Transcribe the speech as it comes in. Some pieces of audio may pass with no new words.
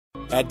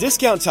At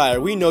Discount Tire,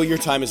 we know your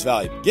time is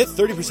valuable. Get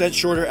 30%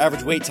 shorter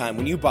average wait time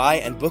when you buy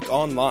and book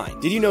online.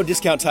 Did you know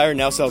Discount Tire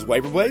now sells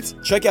wiper blades?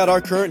 Check out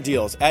our current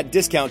deals at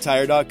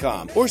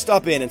discounttire.com or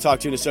stop in and talk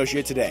to an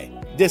associate today.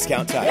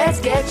 Discount Tire. Let's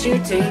get you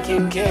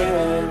taken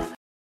care of.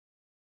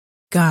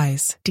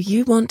 Guys, do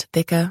you want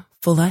thicker,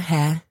 fuller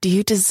hair? Do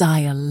you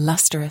desire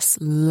lustrous,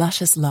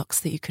 luscious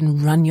locks that you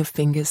can run your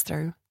fingers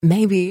through?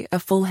 Maybe a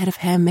full head of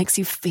hair makes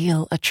you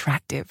feel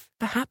attractive.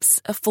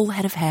 Perhaps a full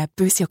head of hair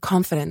boosts your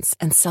confidence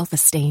and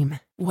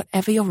self-esteem.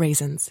 Whatever your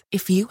reasons,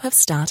 if you have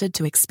started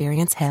to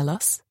experience hair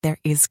loss, there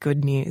is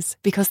good news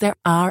because there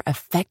are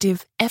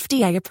effective,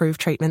 FDA-approved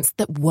treatments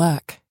that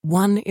work.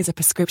 One is a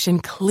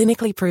prescription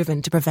clinically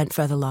proven to prevent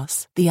further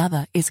loss. The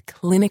other is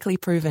clinically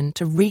proven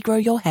to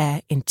regrow your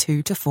hair in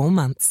 2 to 4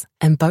 months.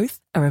 And both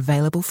are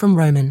available from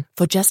Roman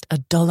for just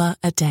 $1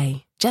 a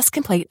day. Just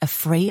complete a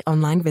free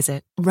online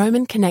visit.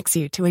 Roman connects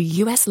you to a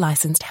US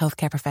licensed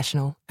healthcare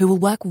professional who will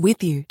work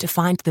with you to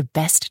find the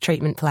best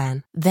treatment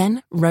plan.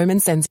 Then Roman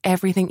sends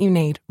everything you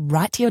need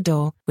right to your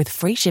door with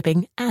free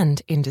shipping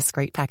and in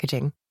discreet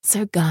packaging.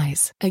 So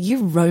guys, are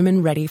you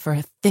Roman ready for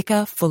a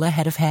thicker, fuller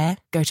head of hair?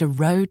 Go to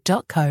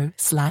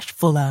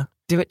ro.co/fuller.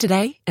 Do it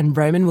today and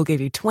Roman will give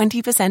you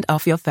 20%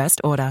 off your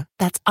first order.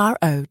 That's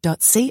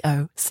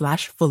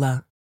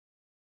ro.co/fuller.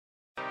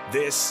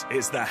 This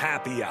is the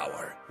Happy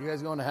Hour. You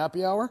guys going to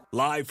happy hour?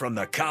 Live from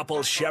the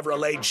Koppel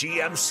Chevrolet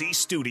GMC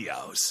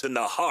studios in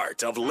the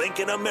heart of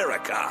Lincoln,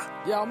 America.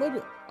 Yeah,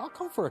 I'll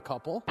come for a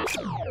couple.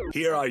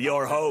 Here are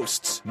your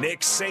hosts,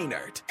 Nick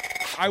Sainert.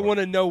 I want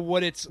to know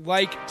what it's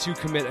like to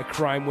commit a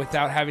crime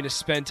without having to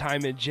spend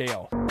time in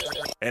jail.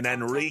 And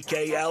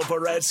Enrique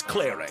Alvarez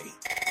Clary.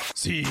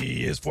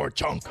 C is for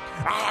chunk.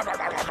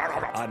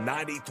 On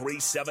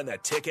 93.7 The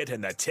Ticket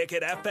and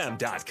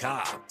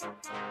theticketfm.com.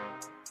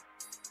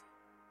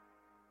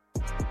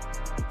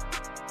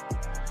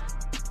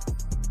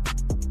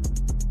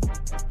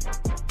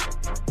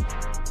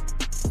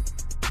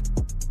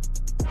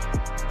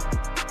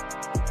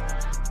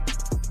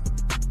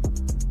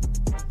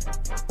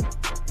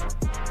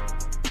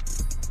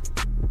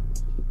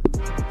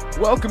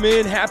 Welcome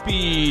in.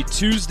 Happy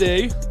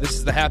Tuesday. This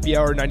is the Happy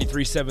Hour,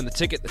 93.7 The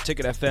Ticket,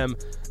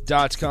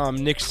 theticketfm.com.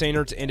 Nick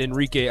Sainert and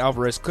Enrique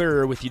Alvarez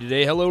Clary with you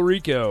today. Hello,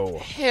 Rico.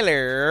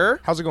 Hello.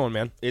 How's it going,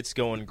 man? It's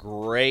going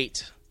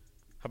great.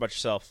 How about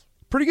yourself?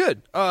 Pretty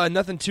good.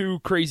 Nothing too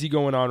crazy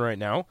going on right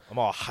now. I'm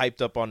all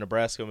hyped up on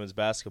Nebraska women's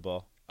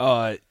basketball.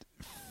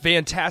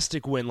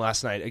 Fantastic win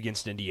last night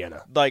against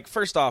Indiana. Like,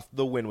 first off,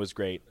 the win was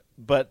great.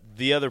 But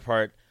the other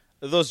part,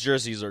 those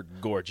jerseys are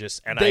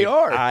gorgeous. And they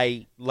are.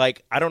 I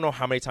don't know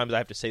how many times I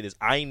have to say this.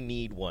 I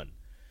need one.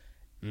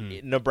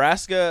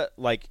 Nebraska,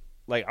 I'm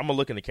going to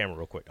look in the camera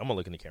real quick. All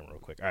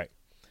right.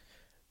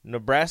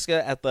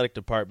 Nebraska Athletic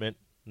Department,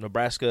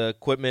 Nebraska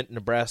Equipment,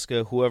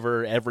 Nebraska,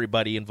 whoever,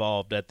 everybody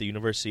involved at the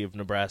University of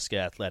Nebraska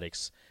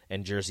Athletics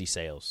and jersey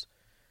sales.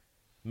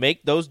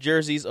 Make those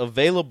jerseys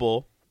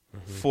available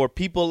for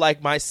people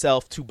like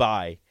myself to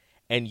buy,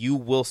 and you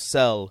will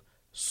sell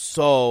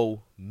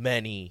so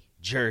many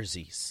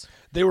jerseys.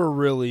 They were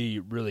really,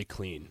 really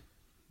clean.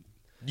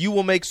 You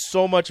will make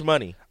so much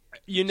money.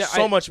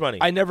 Much money.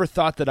 I never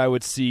thought that I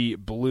would see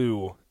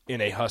blue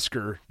in a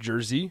Husker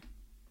jersey,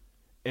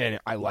 and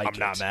I like it. I'm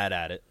not mad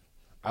at it.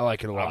 I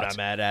like it a lot. I'm not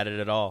mad at it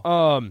at all.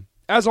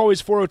 As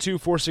always,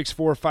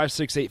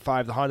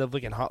 402-464-5685, the Honda of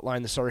Lincoln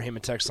hotline, the Sutter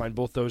Heyman text line,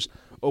 both those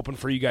open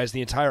for you guys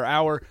the entire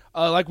hour.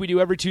 Like we do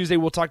every Tuesday,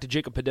 we'll talk to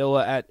Jacob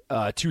Padilla at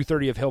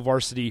 2:30 of Hill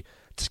Varsity.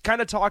 It's kind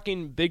of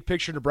talking big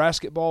picture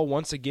Nebraska ball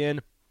once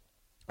again,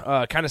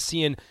 kind of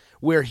seeing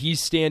where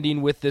he's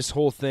standing with this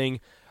whole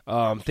thing,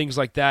 things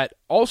like that.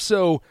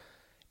 Also,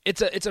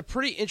 it's a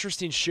pretty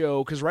interesting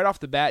show because right off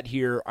the bat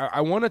here,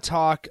 I want to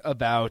talk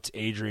about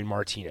Adrian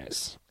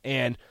Martinez.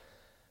 And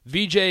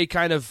VJ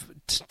kind of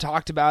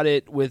talked about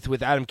it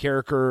with Adam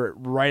Carricker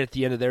right at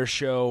the end of their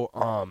show.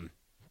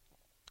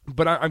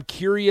 But I'm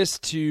curious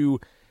to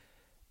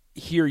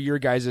hear your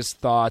guys'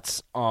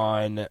 thoughts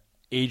on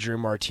Adrian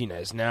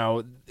Martinez.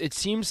 Now, it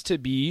seems to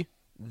be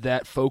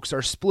that folks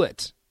are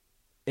split.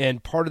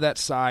 And part of that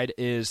side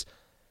is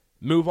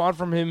move on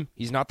from him.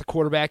 He's not the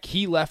quarterback.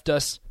 He left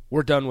us.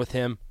 We're done with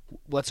him.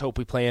 Let's hope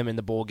we play him in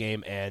the bowl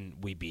game and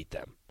we beat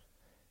them.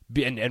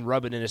 And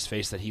rub it in his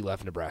face that he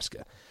left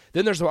Nebraska.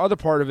 Then there's the other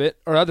part of it,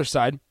 or other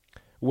side,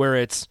 where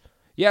it's,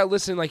 yeah,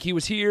 listen, like he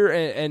was here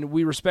and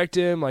we respect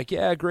him. Like,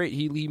 yeah, great,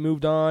 he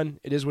moved on.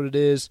 It is what it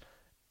is.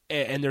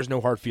 And there's no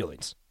hard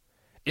feelings.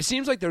 It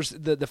seems like there's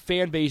the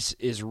fan base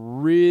is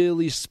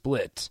really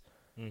split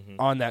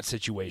on that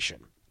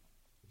situation.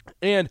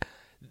 And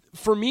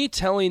for me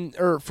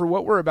for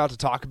what we're about to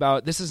talk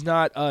about, this is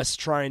not us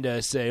trying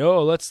to say,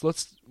 oh, let's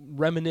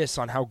reminisce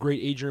on how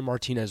great Adrian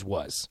Martinez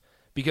was.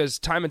 Because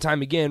time and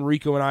time again,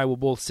 Rico and I will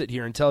both sit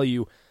here and tell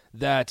you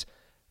that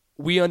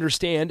we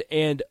understand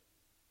and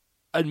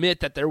admit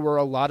that there were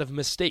a lot of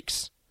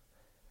mistakes.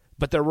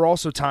 But there were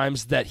also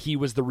times that he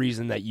was the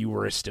reason that you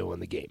were still in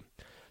the game.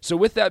 So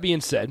with that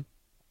being said,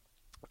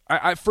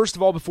 I first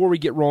of all, before we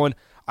get rolling,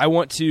 I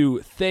want to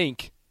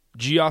thank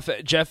Jeff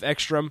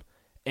Ekstrom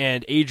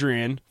and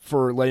Adrian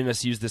for letting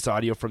us use this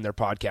audio from their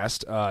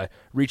podcast.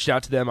 Reached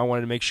out to them. I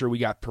wanted to make sure we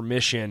got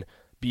permission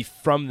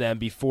from them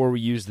before we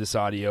use this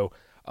audio.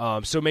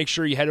 So make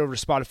sure you head over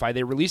to Spotify.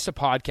 They released a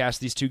podcast.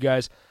 These two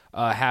guys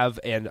have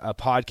a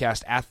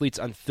podcast, Athletes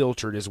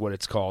Unfiltered is what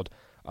it's called.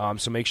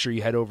 So make sure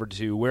you head over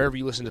to wherever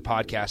you listen to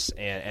podcasts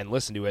and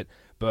listen to it.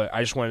 But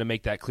I just wanted to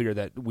make that clear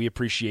that we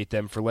appreciate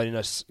them for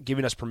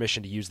giving us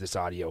permission to use this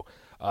audio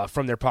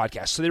from their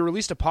podcast. So they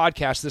released a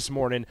podcast this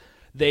morning.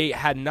 They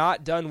had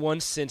not done one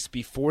since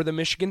before the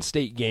Michigan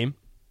State game.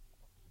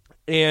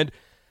 And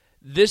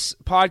this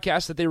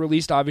podcast that they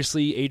released,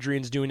 obviously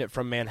Adrian's doing it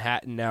from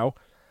Manhattan now.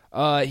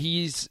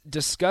 He's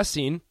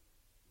discussing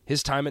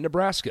his time at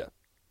Nebraska,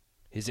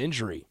 his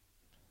injury.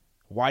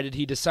 Why did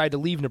he decide to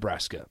leave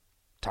Nebraska?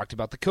 Talked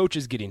about the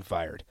coaches getting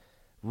fired.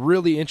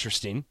 Really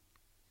interesting,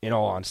 in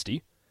all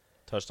honesty.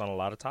 Touched on a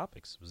lot of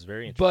topics. It was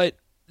very interesting. But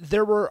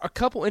there were a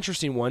couple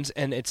interesting ones,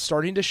 and it's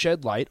starting to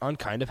shed light on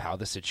kind of how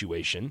the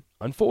situation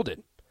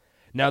unfolded.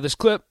 Now, this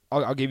clip,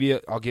 I'll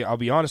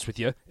be honest with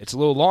you, it's a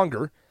little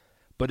longer,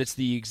 but it's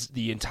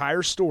the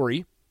entire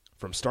story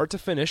from start to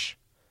finish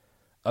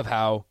of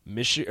how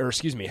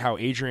how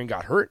Adrian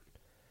got hurt,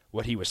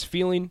 what he was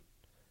feeling,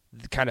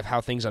 kind of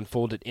how things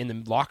unfolded in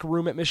the locker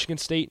room at Michigan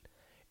State,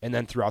 and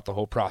then throughout the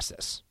whole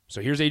process. So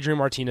here's Adrian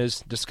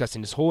Martinez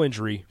discussing his whole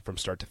injury from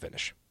start to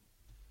finish.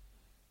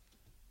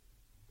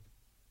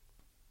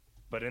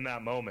 But in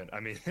that moment, I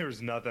mean, there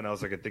was nothing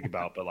else I could think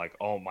about but like,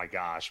 oh my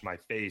gosh, my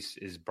face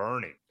is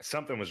burning.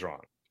 Something was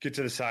wrong. Get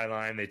to the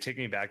sideline. They take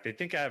me back. They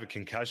think I have a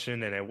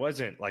concussion, and it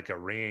wasn't like a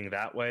ringing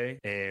that way.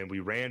 And we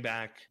ran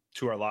back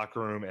to our locker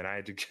room, and I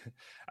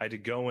had to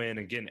go in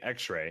and get an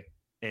X-ray.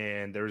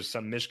 And there was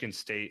some Michigan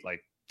State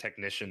like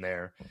technician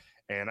there,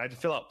 and I had to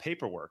fill out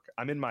paperwork.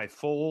 I'm in my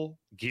full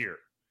gear,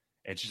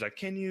 and she's like,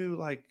 "Can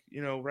you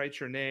write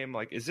your name?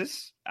 Like, is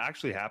this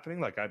actually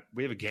happening? Like,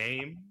 we have a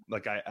game.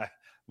 Like,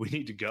 we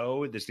need to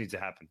go. This needs to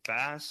happen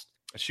fast."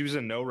 She was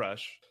in no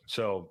rush.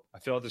 So I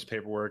fill out this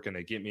paperwork, and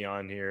they get me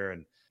on here,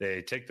 and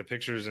they take the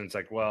pictures, and it's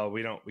like, well,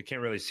 we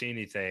can't really see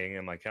anything.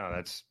 I'm like, oh,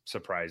 that's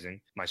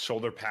surprising. My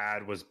shoulder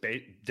pad was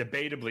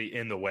debatably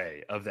in the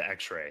way of the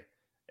X-ray.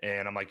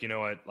 And I'm like, you know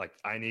what? Like,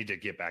 I need to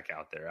get back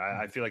out there.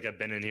 I feel like I've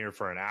been in here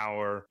for an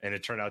hour, and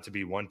it turned out to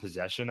be one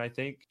possession, I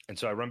think. And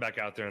so I run back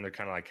out there, and they're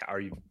kind of like, are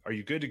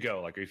you good to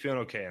go? Like, are you feeling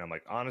okay? And I'm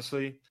like,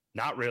 honestly,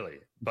 not really,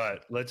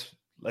 but let's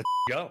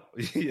go,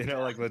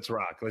 let's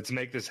rock. Let's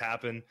make this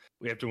happen.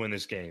 We have to win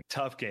this game.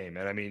 Tough game.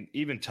 And I mean,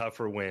 even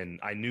tougher when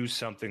I knew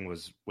something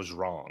was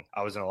wrong.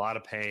 I was in a lot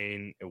of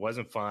pain. It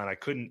wasn't fun. I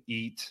couldn't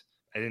eat.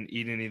 I didn't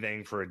eat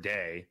anything for a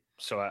day.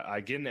 So I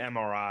get an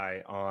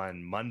MRI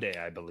on Monday,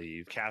 I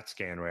believe, CAT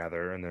scan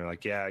rather. And they're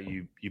like, yeah,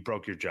 you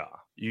broke your jaw.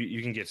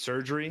 You can get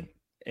surgery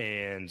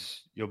and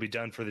you'll be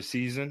done for the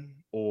season.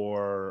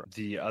 Or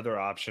the other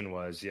option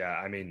was,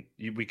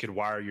 we could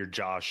wire your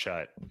jaw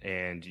shut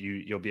and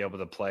you'll be able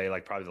to play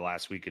like probably the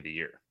last week of the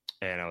year.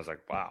 And I was like,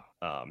 wow,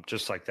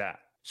 just like that.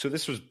 So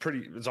this was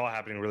it's all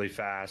happening really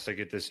fast. I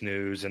get this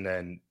news and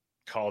then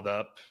called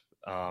up.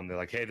 They're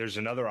like, hey, there's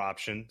another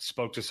option.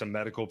 Spoke to some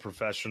medical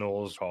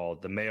professionals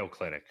called the Mayo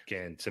Clinic.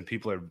 Again, some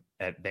people are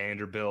at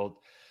Vanderbilt,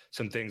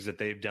 some things that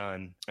they've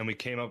done. And we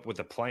came up with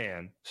a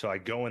plan. So I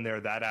go in there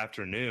that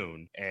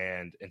afternoon,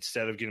 and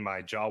instead of getting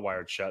my jaw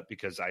wired shut,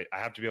 because I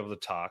have to be able to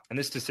talk. And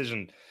this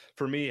decision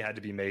for me had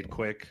to be made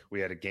quick. We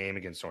had a game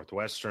against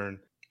Northwestern.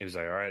 It was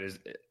like, all right,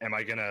 am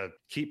I going to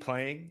keep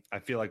playing? I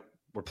feel like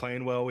we're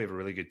playing well. We have a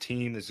really good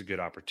team. This is a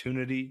good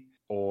opportunity.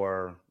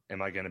 Or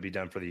am I going to be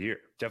done for the year?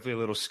 Definitely a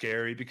little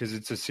scary because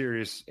it's a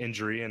serious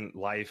injury in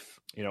life,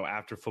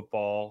 after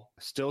football.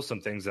 Still some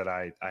things that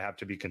I have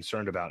to be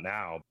concerned about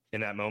now.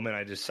 In that moment,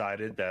 I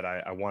decided that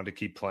I wanted to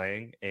keep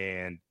playing,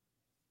 and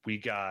we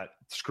got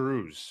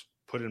screws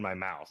put in my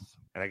mouth.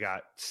 And I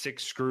got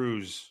 6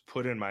 screws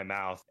put in my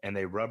mouth, and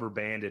they rubber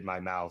banded my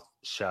mouth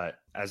shut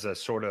as a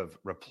sort of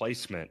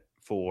replacement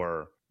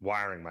for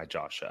wiring my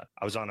jaw shut.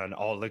 I was on an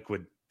all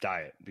liquid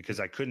diet because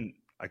I couldn't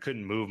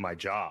move my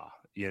jaw.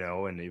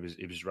 And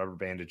it was rubber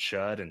banded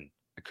shut, and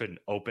I couldn't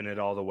open it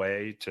all the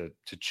way to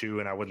chew,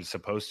 and I wasn't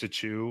supposed to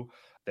chew.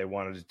 They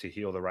wanted it to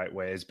heal the right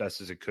way as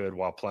best as it could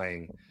while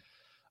playing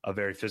a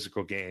very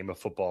physical game of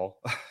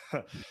football.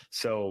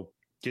 So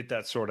get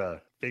that sort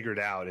of figured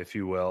out, if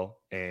you will.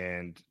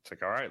 And it's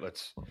like, all right,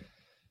 let's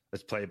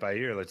play it by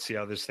ear. Let's see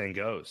how this thing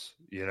goes,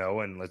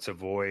 and let's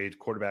avoid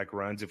quarterback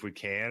runs if we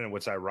can. And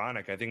what's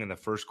ironic, I think in the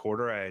first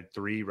quarter, I had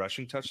 3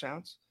 rushing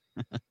touchdowns.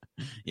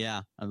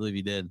 Yeah, I believe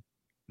you did.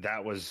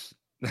 That was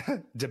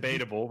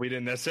debatable. We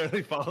didn't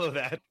necessarily follow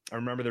that. I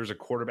remember there was a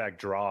quarterback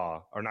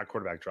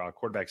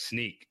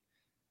sneak.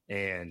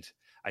 And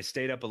I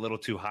stayed up a little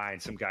too high,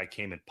 and some guy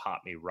came and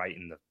popped me right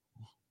in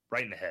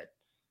the head.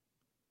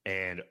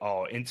 And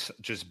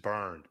just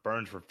burned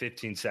for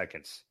 15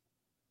 seconds.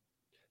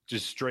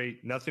 Just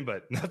straight, nothing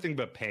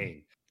but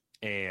pain.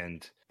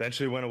 And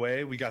eventually went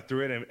away. We got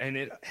through it, and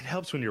it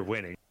helps when you're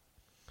winning.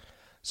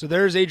 So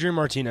there's Adrian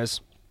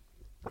Martinez.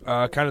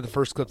 Kind of the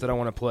first clip that I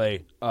want to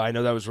play. I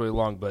know that was really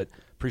long, but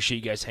appreciate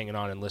you guys hanging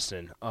on and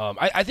listening.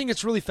 I think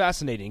it's really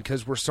fascinating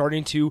because we're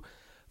starting to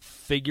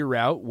figure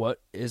out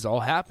what is all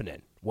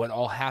happening, what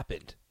all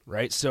happened,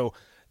 right? So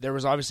there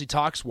was obviously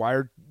talks,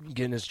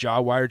 getting his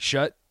jaw wired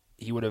shut.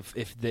 He would have,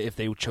 if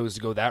they chose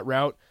to go that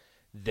route,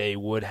 they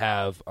would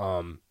have,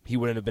 he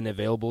wouldn't have been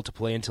available to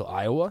play until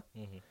Iowa.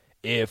 Mm-hmm.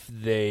 If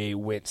they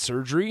went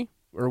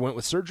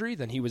with surgery,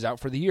 then he was out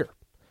for the year.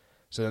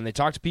 So then they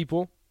talked to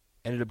people,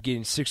 ended up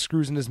getting 6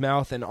 screws in his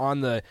mouth, and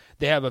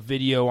they have a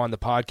video on the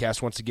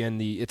podcast, once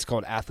again, it's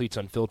called Athletes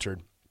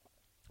Unfiltered,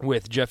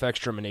 with Jeff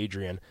Ekstrom and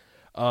Adrian.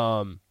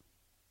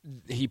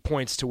 He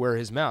points to where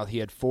his mouth, he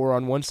had 4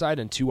 on one side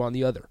and 2 on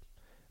the other,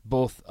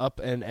 both up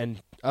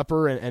and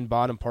upper and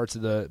bottom parts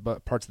of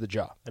the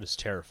jaw. That is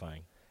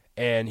terrifying.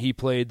 And he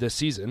played the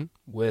season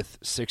with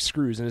 6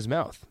 screws in his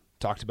mouth.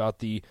 Talked about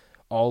the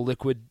all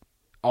liquid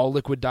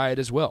diet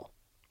as well.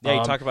 Yeah,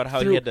 he talked about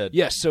how he had to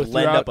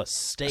blend up a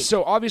steak.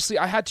 So obviously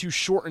I had to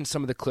shorten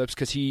some of the clips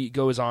because he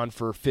goes on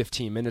for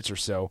 15 minutes or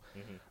so.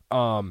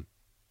 Mm-hmm.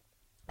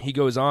 He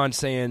goes on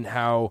saying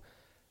how,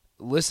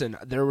 listen,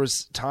 there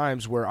was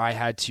times where I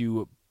had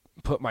to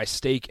put my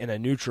steak in a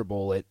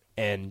NutriBullet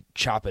and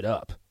chop it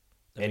up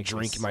and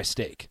drink my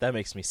steak. That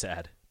makes me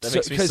sad. That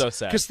makes me so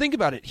sad. Because think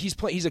about it.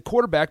 He's a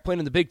quarterback playing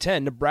in the Big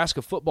Ten,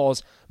 Nebraska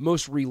football's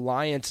most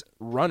reliant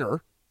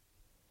runner,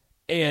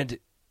 and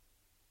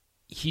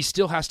he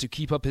still has to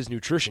keep up his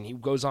nutrition. He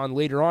goes on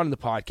later on in the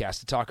podcast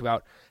to talk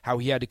about how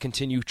he had to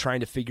continue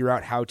trying to figure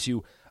out how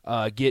to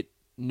get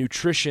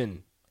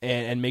nutrition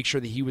and make sure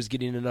that he was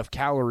getting enough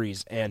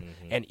calories and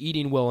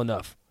eating well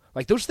enough.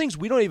 Like those things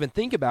we don't even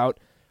think about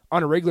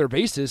on a regular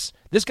basis.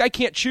 This guy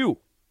can't chew.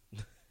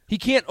 He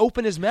can't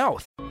open his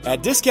mouth.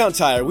 At Discount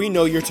Tire, we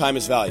know your time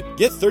is valuable.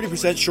 Get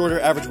 30% shorter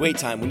average wait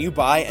time when you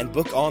buy and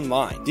book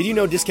online. Did you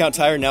know Discount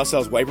Tire now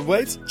sells wiper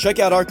blades? Check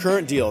out our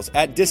current deals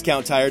at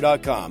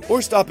discounttire.com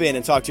or stop in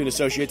and talk to an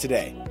associate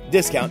today.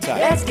 Discount Tire.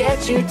 Let's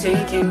get you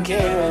taken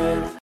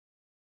care of.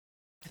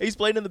 He's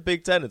played in the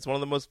Big Ten. It's one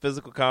of the most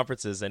physical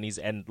conferences,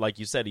 and like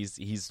you said,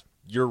 he's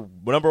your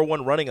number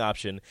one running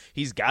option.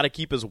 He's got to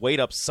keep his weight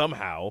up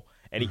somehow.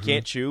 And he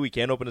can't chew, he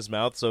can't open his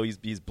mouth, so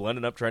he's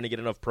blending up, trying to get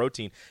enough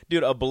protein.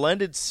 Dude, a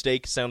blended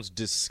steak sounds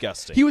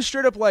disgusting. He was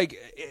straight up like,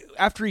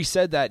 after he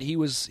said that, he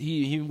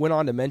went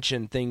on to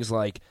mention things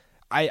like,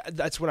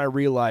 that's when I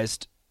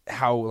realized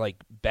how like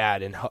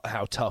bad and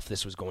how tough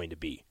this was going to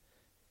be.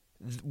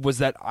 Was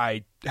that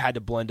I had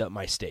to blend up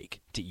my steak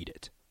to eat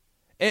it,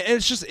 and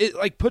it's just it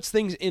like puts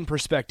things in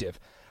perspective.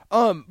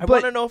 I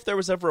want to know if there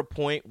was ever a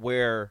point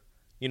where,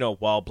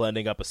 while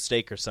blending up a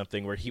steak or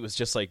something, where he was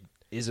just like,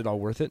 is it all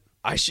worth it?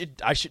 I should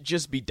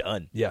just be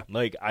done. Yeah.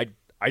 Like, I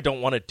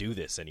don't want to do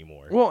this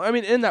anymore. Well, I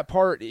mean, in that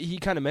part, he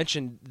kind of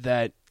mentioned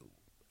that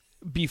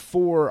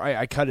before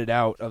I cut it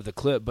out of the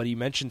clip, but he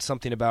mentioned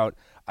something about,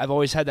 I've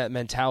always had that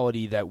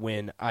mentality that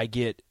when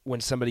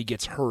somebody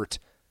gets hurt,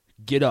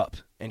 get up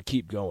and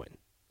keep going.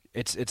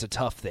 It's a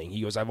tough thing.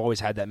 He goes, I've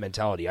always had that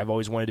mentality. I've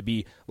always wanted to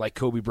be like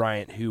Kobe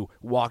Bryant, who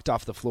walked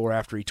off the floor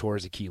after he tore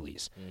his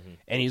Achilles. Mm-hmm.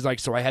 And he's like,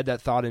 so I had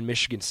that thought in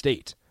Michigan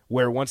State,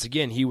 where once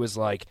again, he was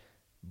like,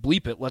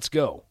 bleep it, let's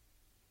go.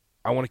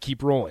 I want to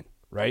keep rolling,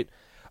 right?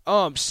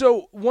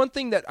 So one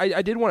thing that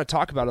I did want to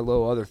talk about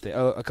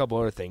a couple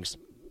other things.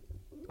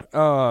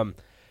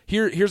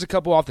 Here's a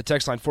couple off the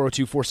text line,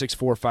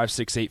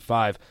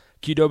 402-464-5685.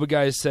 Qdoba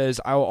guys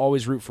says, I will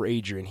always root for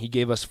Adrian. He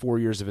gave us 4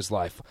 years of his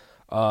life.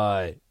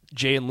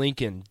 Jay and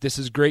Lincoln, this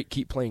is great.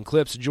 Keep playing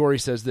clips. Jory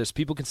says this,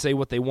 people can say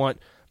what they want,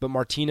 but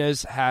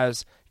Martinez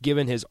has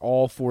given his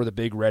all for the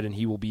Big Red, and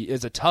he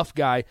is a tough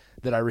guy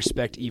that I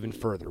respect even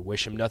further.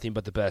 Wish him nothing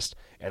but the best,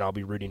 and I'll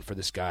be rooting for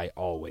this guy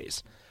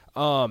always.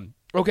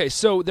 Okay,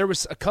 so there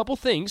was a couple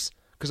things,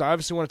 because I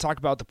obviously want to talk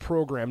about the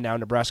program now,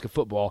 Nebraska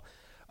football,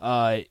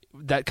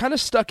 that kind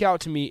of stuck out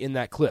to me in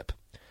that clip.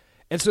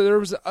 And so there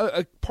was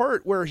a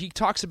part where he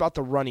talks about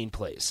the running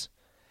plays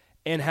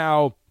and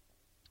how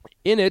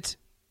in it,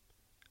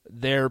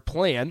 their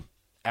plan,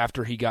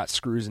 after he got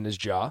screws in his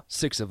jaw,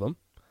 6 of them,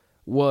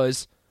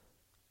 was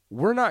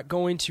we're not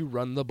going to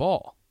run the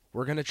ball.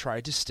 We're going to try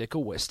to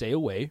stay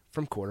away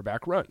from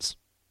quarterback runs.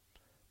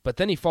 But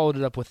then he followed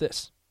it up with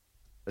this.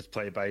 Let's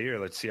play it by ear.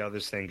 Let's see how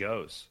this thing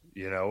goes,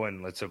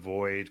 and let's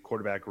avoid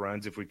quarterback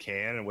runs if we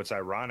can. And what's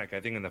ironic,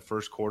 I think in the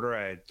first quarter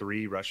I had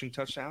 3 rushing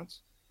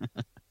touchdowns.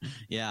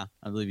 Yeah,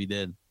 I believe you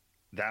did.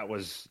 That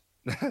was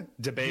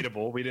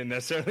debatable. We didn't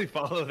necessarily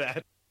follow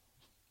that.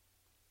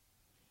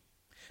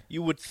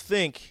 You would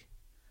think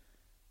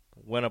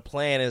when a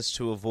plan is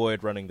to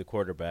avoid running the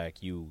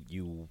quarterback,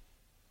 you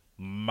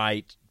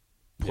might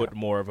put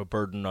more of a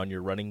burden on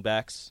your running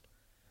backs.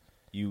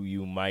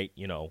 You might,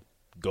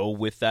 go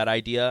with that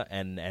idea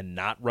and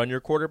not run your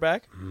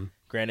quarterback. Mm-hmm.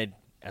 Granted,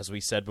 as we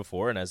said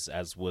before, and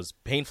as was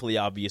painfully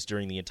obvious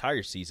during the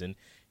entire season,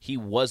 he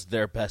was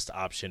their best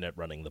option at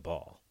running the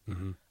ball.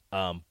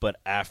 Mm-hmm. But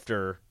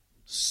after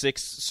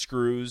 6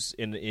 screws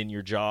in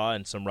your jaw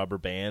and some rubber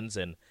bands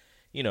and,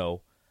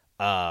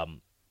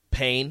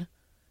 pain,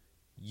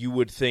 you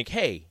would think,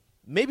 hey,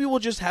 maybe we'll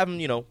just have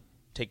him,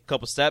 take a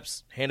couple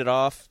steps, hand it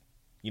off,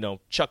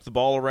 chuck the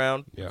ball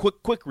around,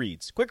 quick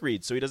reads,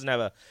 so he doesn't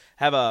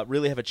have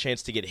a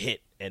chance to get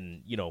hit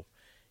and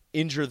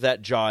injure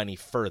that jaw any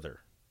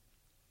further.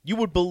 You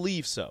would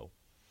believe so.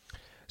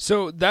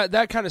 So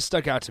that kind of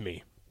stuck out to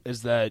me,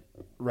 is that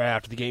right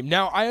after the game.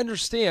 Now, I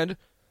understand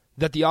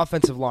that the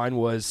offensive line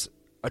was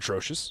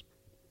atrocious.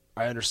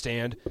 I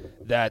understand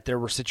that there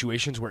were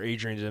situations where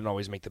Adrian didn't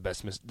always make the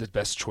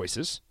best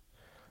choices.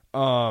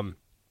 I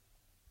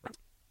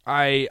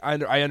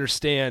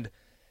understand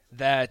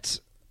that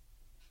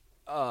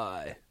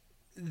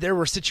there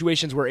were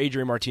situations where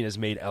Adrian Martinez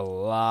made a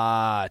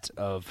lot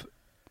of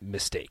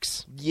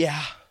mistakes.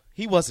 Yeah,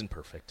 he wasn't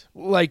perfect.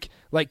 Like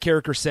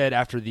Carricker said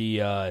after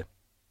the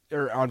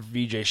or on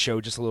VJ's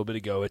show just a little bit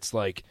ago, it's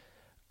like,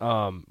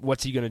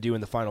 what's he going to do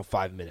in the final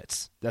 5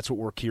 minutes? That's what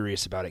we're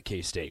curious about at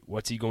K-State.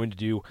 What's he going to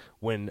do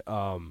when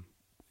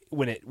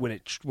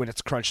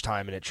it's crunch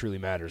time and it truly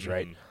matters,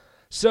 right?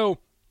 So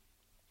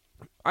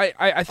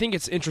I think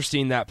it's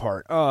interesting, that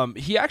part.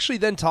 He actually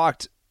then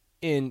talked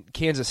in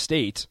Kansas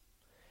State,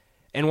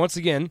 and once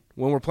again,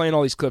 when we're playing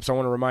all these clips, I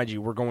want to remind you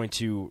we're going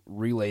to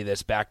relay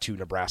this back to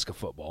Nebraska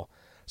football.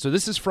 So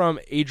this is from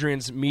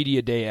Adrian's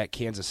media day at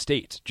Kansas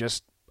State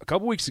just a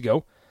couple weeks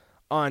ago,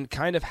 on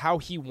kind of how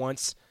he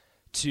wants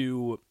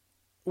to,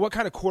 what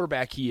kind of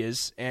quarterback he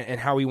is, and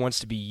how he wants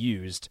to be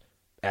used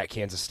at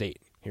Kansas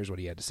State. Here's what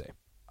he had to say.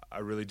 I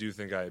really do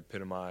think I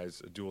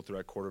epitomize a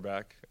dual-threat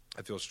quarterback.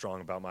 I feel strong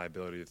about my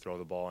ability to throw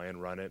the ball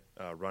and run it.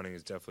 Running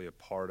is definitely a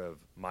part of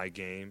my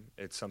game.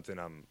 It's something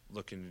I'm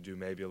looking to do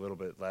maybe a little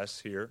bit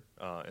less here,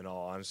 in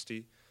all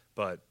honesty,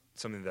 but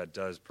something that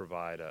does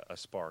provide a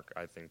spark,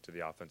 I think, to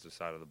the offensive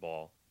side of the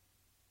ball.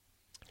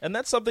 And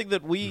that's something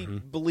that we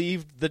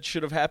believed that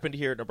should have happened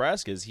here at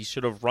Nebraska, is he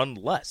should have run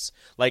less.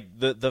 Like,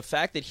 the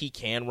fact that he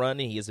can run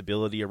and he has the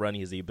ability to run,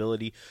 he has the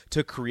ability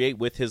to create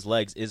with his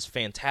legs is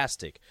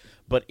fantastic.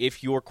 But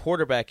if your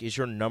quarterback is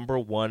your number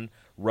one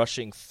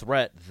rushing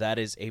threat, that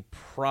is a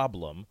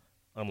problem,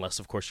 unless,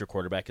 of course, your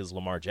quarterback is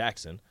Lamar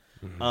Jackson.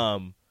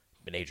 And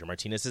Adrian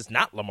Martinez is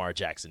not Lamar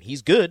Jackson.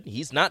 He's good.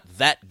 He's not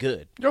that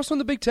good. You're also in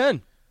the Big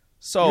Ten.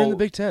 So, you're in the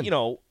Big Ten. You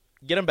know,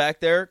 get him back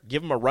there,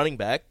 give him a running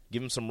back,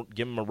 give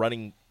him a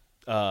running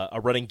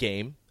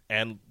game,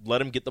 and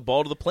let him get the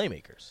ball to the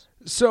playmakers.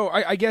 So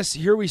I guess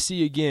here we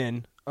see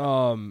again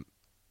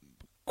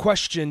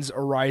questions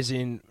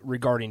arising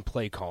regarding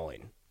play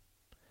calling.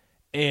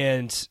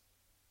 And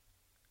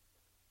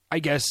I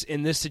guess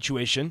in this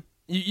situation,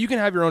 you can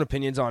have your own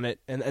opinions on it,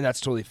 and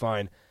that's totally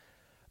fine.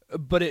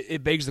 But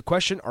it begs the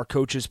question, are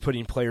coaches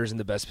putting players in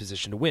the best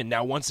position to win?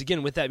 Now, once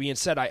again, with that being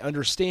said, I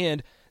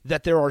understand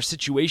that there are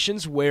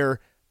situations where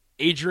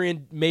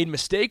Adrian made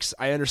mistakes.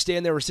 I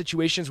understand there were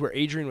situations where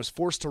Adrian was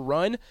forced to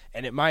run,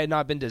 and it might have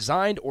not been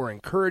designed or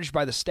encouraged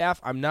by the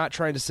staff. I'm not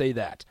trying to say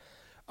that.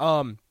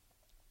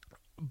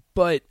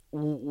 But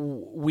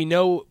we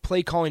know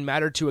play calling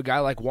mattered to a guy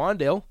like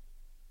Wandale,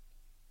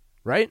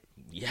 right?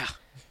 Yeah.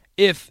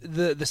 If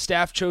the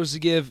staff chose to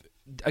give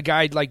a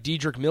guy like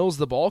Dedrick Mills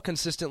the ball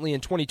consistently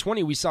in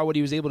 2020, we saw what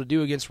he was able to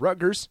do against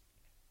Rutgers.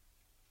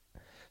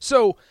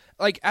 So,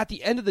 like, at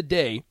the end of the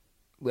day,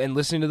 and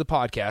listening to the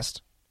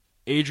podcast,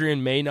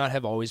 Adrian may not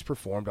have always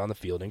performed on the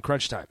field in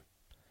crunch time.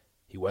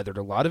 He weathered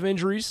a lot of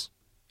injuries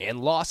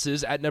and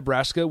losses at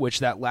Nebraska, which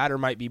that latter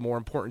might be more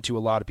important to a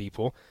lot of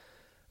people.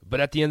 But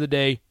at the end of the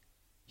day,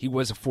 he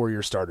was a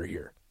 4-year starter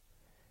here.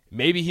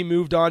 Maybe he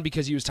moved on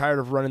because he was tired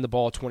of running the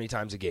ball 20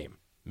 times a game.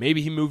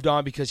 Maybe he moved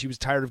on because he was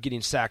tired of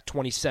getting sacked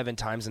 27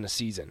 times in a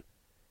season,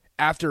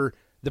 after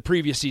the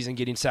previous season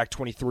getting sacked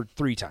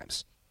 23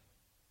 times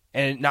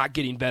and not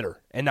getting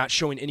better and not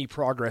showing any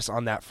progress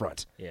on that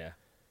front. Yeah.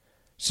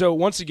 So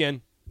once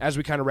again, as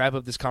we kind of wrap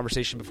up this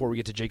conversation before we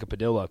get to Jacob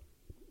Padilla,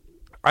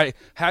 I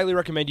highly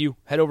recommend you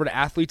head over to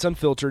Athletes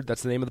Unfiltered.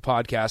 That's the name of the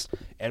podcast.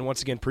 And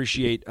once again,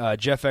 appreciate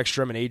Jeff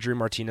Ekstrom and Adrian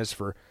Martinez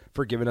for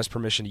giving us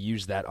permission to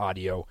use that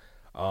audio.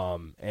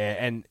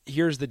 And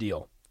here's the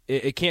deal.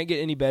 It can't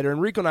get any better.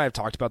 And Rico and I have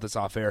talked about this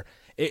off air.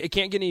 It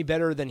can't get any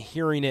better than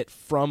hearing it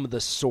from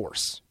the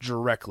source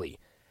directly.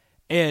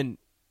 And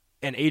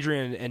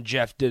Adrian and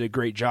Jeff did a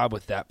great job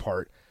with that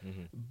part.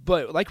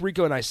 But like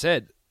Rico and I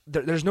said,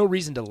 there's no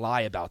reason to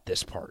lie about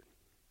this part.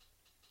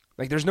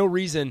 Like, there's no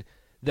reason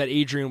that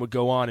Adrian would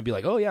go on and be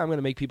like, "Oh yeah, I'm going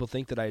to make people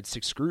think that I had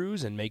 6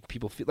 screws and make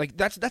people feel like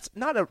that's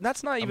not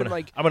even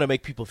like I'm going to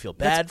make people feel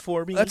bad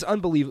for me." That's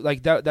unbelievable.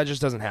 Like that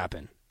just doesn't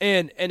happen.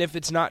 And if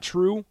it's not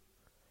true,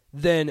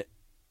 then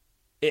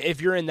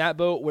if you're in that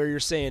boat where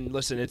you're saying,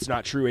 "Listen, it's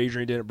not true.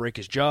 Adrian didn't break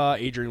his jaw.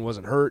 Adrian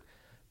wasn't hurt,"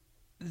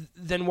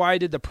 then why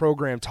did the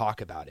program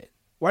talk about it?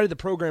 Why did the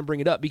program bring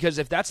it up? Because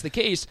if that's the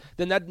case,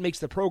 then that makes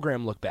the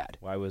program look bad.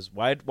 Why was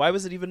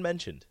it even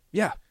mentioned?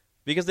 Yeah.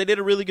 Because they did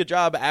a really good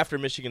job after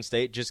Michigan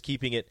State, just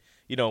keeping it,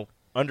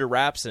 under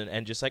wraps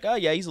and just like, oh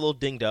yeah, he's a little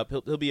dinged up,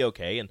 he'll be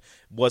okay, and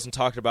wasn't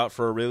talked about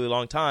for a really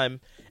long time.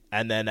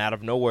 And then out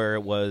of nowhere,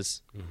 it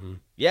was,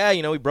 yeah,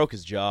 he broke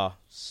his jaw.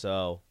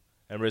 So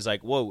everybody's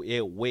like, whoa,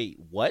 wait,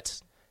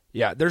 what?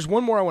 Yeah, there's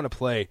one more I want to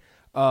play.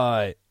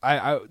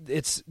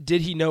 It's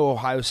did he know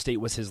Ohio State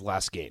was his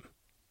last game?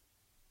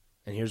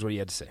 And here's what he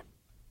had to say.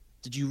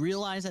 Did you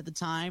realize at the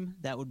time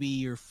that would be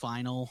your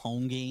final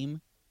home game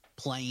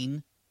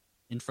playing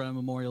in front of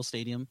Memorial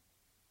Stadium?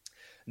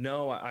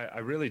 No, I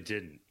really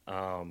didn't.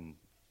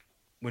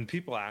 When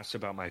people asked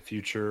about my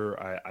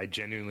future, I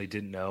genuinely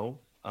didn't know.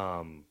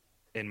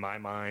 In my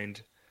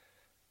mind,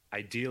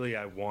 ideally,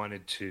 I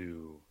wanted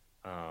to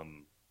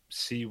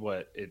see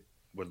what it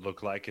would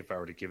look like if I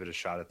were to give it a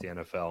shot at the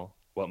NFL,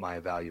 what my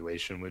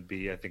evaluation would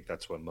be. I think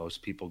that's what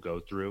most people go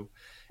through,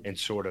 and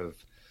sort of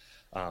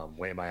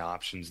weigh my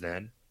options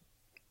then.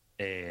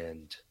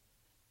 And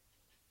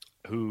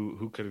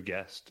who could have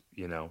guessed,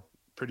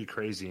 pretty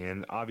crazy.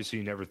 And obviously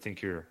you never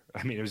think it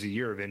was a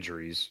year of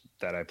injuries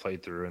that I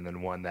played through, and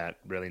then one that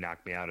really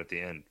knocked me out at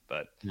the end.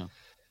 But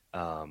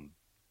I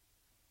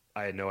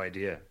had no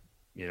idea.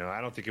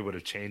 I don't think it would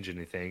have changed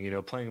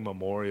anything. Playing a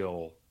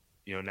Memorial,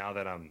 now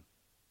that I'm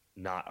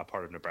not a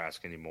part of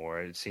Nebraska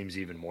anymore, it seems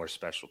even more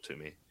special to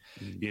me.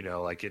 It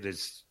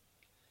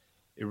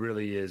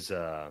really is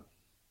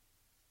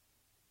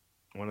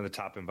one of the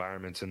top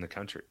environments in the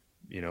country,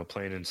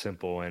 plain and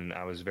simple. And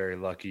I was very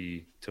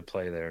lucky to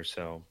play there.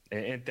 So,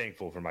 and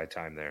thankful for my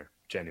time there,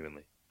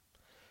 genuinely.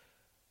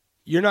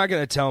 You're not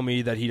going to tell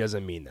me that he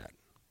doesn't mean that.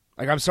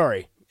 Like, I'm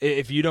sorry.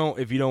 If you don't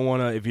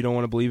want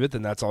to believe it,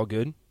 then that's all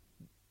good.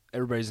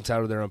 Everybody's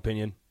entitled to their own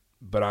opinion,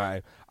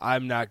 but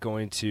I'm not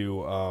going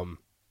to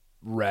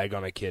rag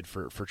on a kid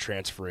for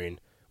transferring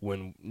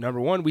when, number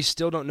one, we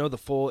still don't know the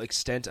full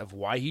extent of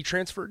why he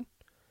transferred.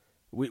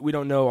 We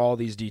don't know all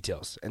these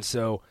details, and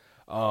so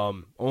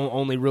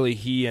only really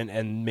he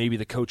and maybe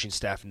the coaching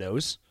staff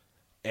knows.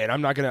 And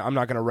I'm not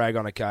gonna rag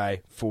on a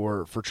guy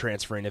for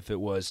transferring if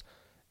it was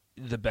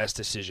the best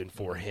decision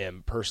for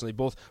him personally,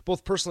 both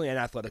personally and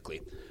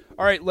athletically.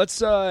 All right, let's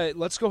go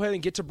ahead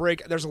and get to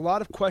break. There's a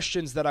lot of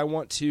questions that I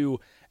want to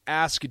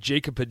ask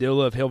Jacob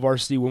Padilla of Hail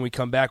Varsity when we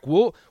come back.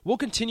 We'll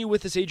continue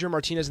with this Adrian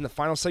Martinez in the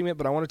final segment,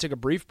 but I want to take a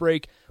brief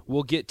break.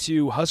 We'll get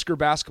to Husker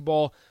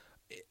basketball.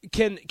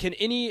 Can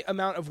any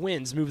amount of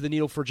wins move the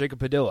needle for Jacob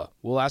Padilla?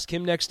 We'll ask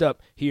him next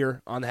up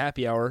here on the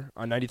Happy Hour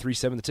on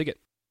 93.7 The Ticket.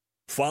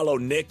 Follow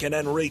Nick and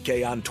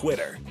Enrique on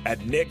Twitter at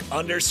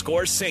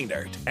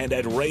Nick_Sainert and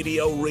at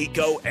Radio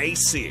Rico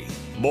AC.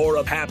 More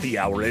of Happy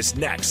Hour is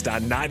next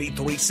on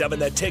 93.7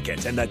 The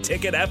Ticket and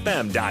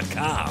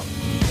theticketfm.com.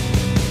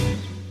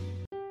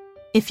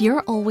 If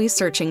you're always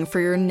searching for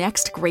your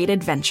next great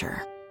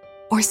adventure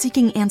or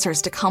seeking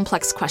answers to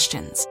complex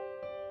questions,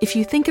 if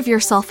you think of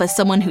yourself as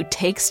someone who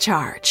takes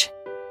charge,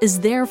 is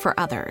there for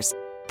others,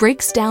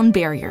 breaks down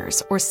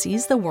barriers, or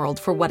sees the world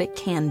for what it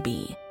can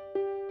be,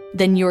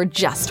 then you're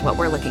just what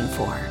we're looking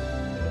for.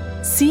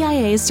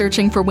 CIA is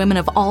searching for women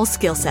of all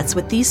skill sets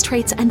with these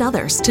traits and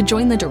others to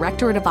join the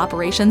Directorate of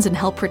Operations and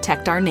help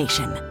protect our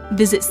nation.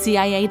 Visit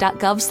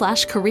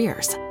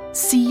cia.gov/careers.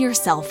 See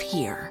yourself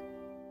here.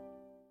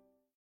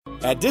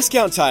 At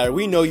Discount Tire,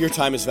 we know your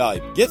time is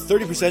valuable. Get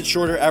 30%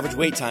 shorter average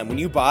wait time when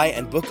you buy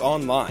and book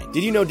online.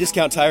 Did you know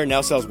Discount Tire now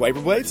sells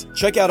wiper blades?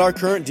 Check out our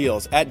current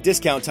deals at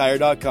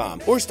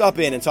discounttire.com or stop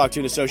in and talk to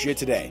an associate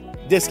today.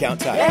 Discount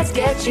Tire. Let's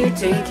get you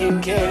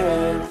taken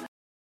care of.